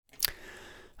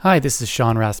Hi, this is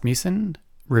SeanRasmussen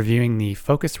reviewing the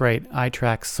Focusrite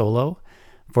iTrackSolo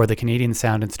for the Canadian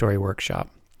Sound and Story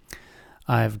Workshop.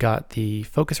 I've got the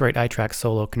Focusrite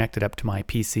iTrackSolo connected up to my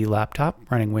PC laptop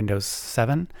running Windows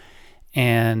 7,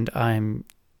 and I'm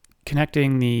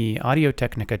connecting the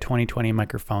Technica 2020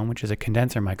 microphone, which is a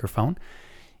condenser microphone,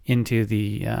 into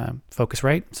the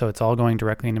Focusrite, so it's all going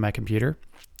directly into my computer,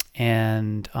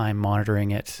 and I'm monitoring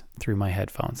it through my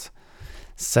headphones.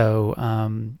 So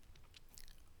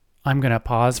I'm going to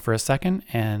pause for a second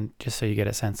and just so you get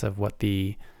a sense of what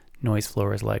the noise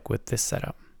floor is like with this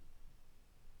setup.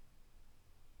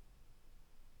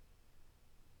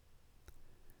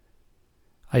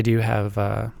 I do have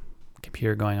a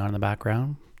computer going on in the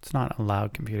background. It's not a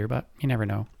loud computer, but you never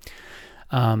know.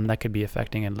 That could be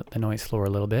affecting the noise floor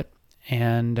a little bit.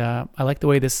 And I like the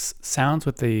way this sounds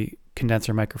with the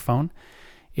condenser microphone.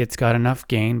 It's got enough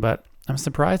gain, but I'm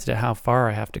surprised at how far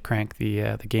I have to crank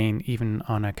the gain even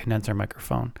on a condenser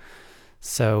microphone.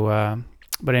 So,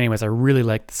 but anyways, I really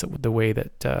like the way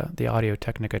that the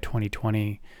Technica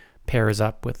 2020 pairs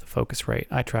up with the Focusrite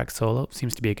iTrackSolo.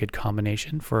 Seems to be a good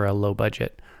combination for a low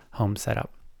budget home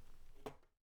setup.